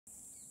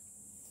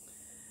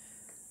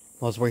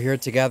Well, as we're here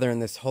together in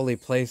this holy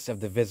place of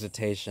the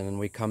visitation and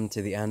we come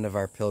to the end of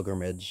our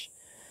pilgrimage,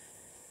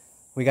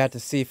 we got to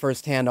see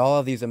firsthand all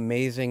of these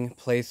amazing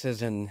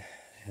places and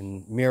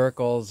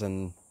miracles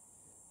and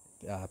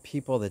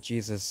people that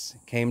Jesus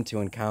came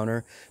to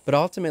encounter. But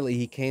ultimately,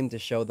 he came to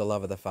show the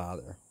love of the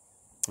Father.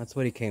 That's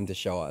what he came to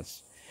show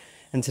us.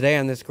 And today,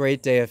 on this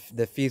great day of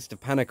the Feast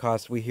of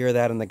Pentecost, we hear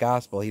that in the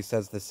Gospel. He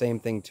says the same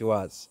thing to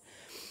us.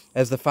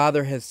 As the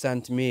Father has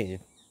sent me,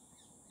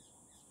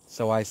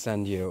 so I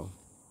send you.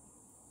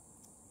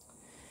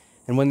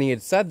 And when he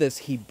had said this,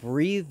 he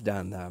breathed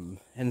on them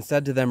and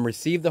said to them,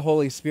 "Receive the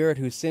Holy Spirit,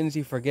 whose sins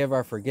you forgive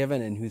are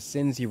forgiven, and whose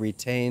sins you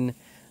retain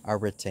are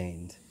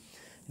retained."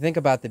 Think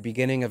about the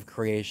beginning of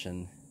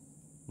creation.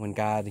 When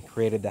God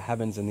created the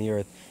heavens and the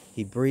earth,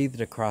 he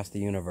breathed across the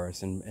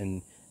universe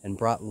and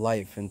brought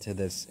life into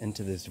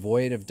this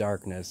void of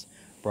darkness,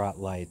 brought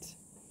light.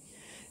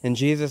 And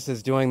Jesus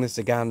is doing this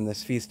again in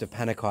this Feast of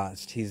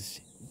Pentecost. He's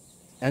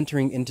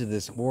entering into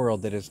this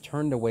world that has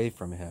turned away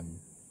from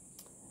him,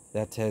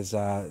 that has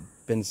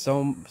been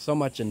so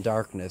much in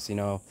darkness,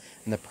 and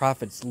the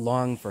prophets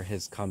long for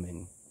his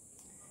coming.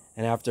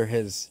 And after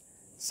his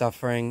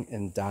suffering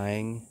and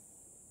dying,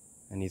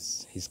 and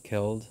he's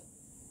killed,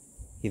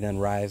 he then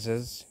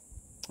rises,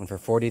 and for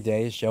 40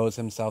 days shows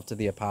himself to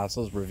the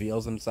apostles,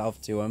 reveals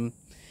himself to them,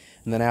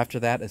 and then after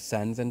that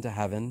ascends into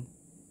heaven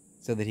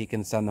so that he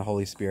can send the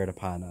Holy Spirit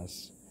upon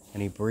us.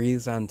 And he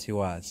breathes onto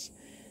us.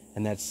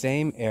 And that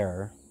same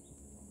air,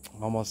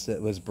 almost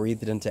it was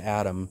breathed into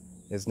Adam,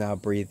 is now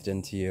breathed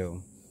into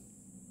you.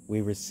 We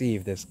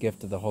receive this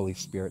gift of the Holy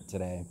Spirit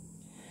today.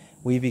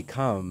 We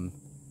become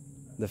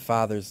the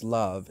Father's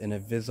love in a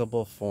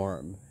visible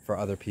form for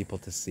other people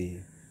to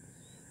see.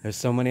 There's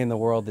so many in the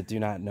world that do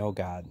not know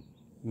God,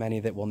 many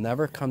that will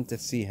never come to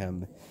see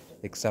him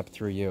except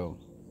through you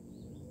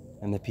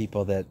and the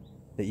people that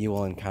you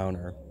will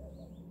encounter.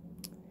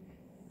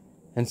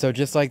 And so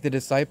just like the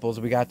disciples,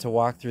 we got to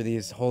walk through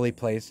these holy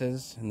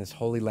places in this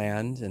holy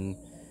land and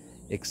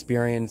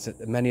experience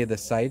many of the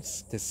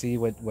sights to see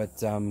what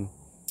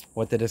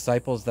the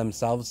disciples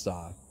themselves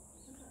saw.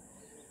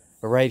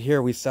 But right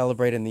here we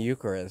celebrate in the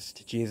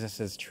Eucharist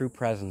Jesus' true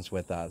presence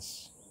with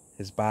us,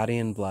 his body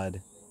and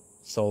blood,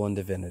 soul and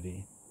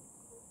divinity.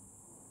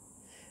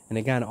 And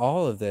again,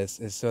 all of this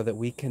is so that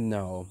we can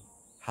know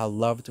how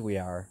loved we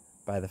are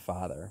by the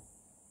Father.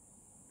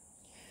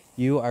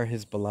 You are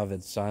his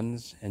beloved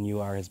sons, and you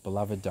are his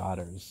beloved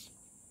daughters.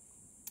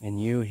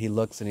 And you, he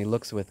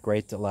looks with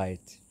great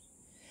delight.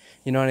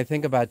 And I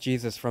think about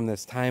Jesus from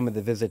this time of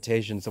the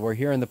visitation. So we're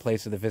here in the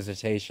place of the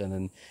visitation,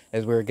 and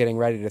as we're getting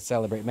ready to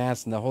celebrate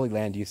Mass in the Holy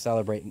Land, you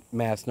celebrate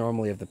Mass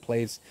normally of the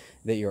place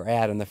that you're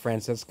at. And the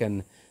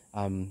Franciscan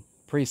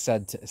priest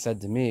said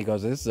to me, he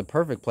goes, "This is a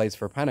perfect place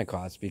for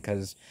Pentecost,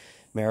 because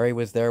Mary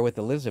was there with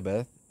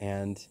Elizabeth,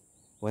 and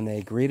when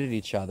they greeted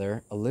each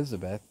other,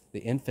 Elizabeth,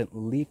 the infant,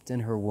 leaped in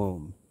her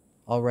womb.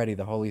 Already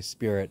the Holy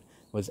Spirit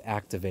was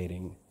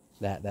activating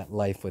that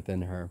life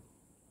within her."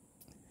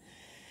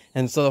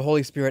 And so the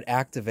Holy Spirit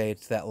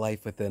activates that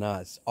life within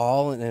us,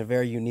 all in a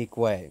very unique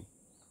way.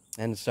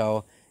 And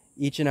so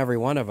each and every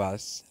one of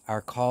us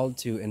are called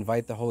to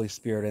invite the Holy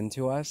Spirit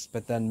into us,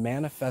 but then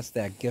manifest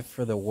that gift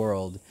for the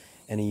world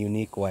in a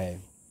unique way.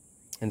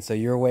 And so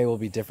your way will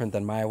be different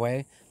than my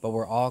way, but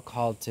we're all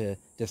called to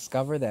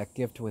discover that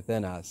gift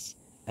within us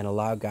and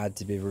allow God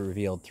to be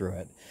revealed through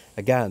it.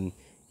 Again,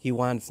 he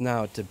wants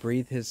now to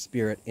breathe his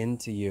Spirit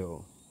into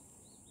you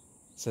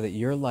so that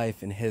your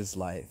life and his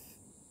life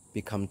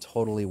become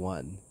totally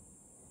one.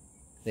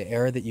 The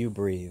air that you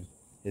breathe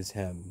is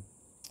him.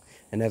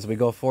 And as we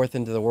go forth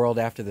into the world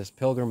after this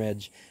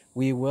pilgrimage,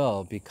 we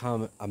will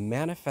become a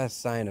manifest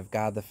sign of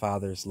God the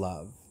Father's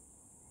love,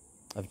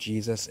 of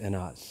Jesus in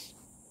us.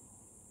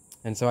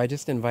 And so I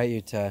just invite you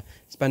to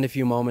spend a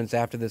few moments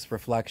after this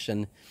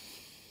reflection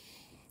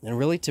and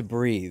really to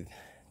breathe,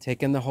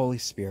 take in the Holy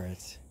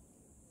Spirit,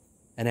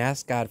 and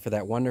ask God for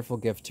that wonderful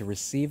gift to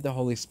receive the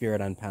Holy Spirit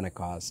on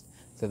Pentecost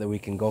so that we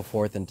can go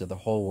forth into the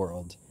whole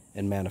world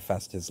and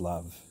manifest his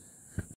love.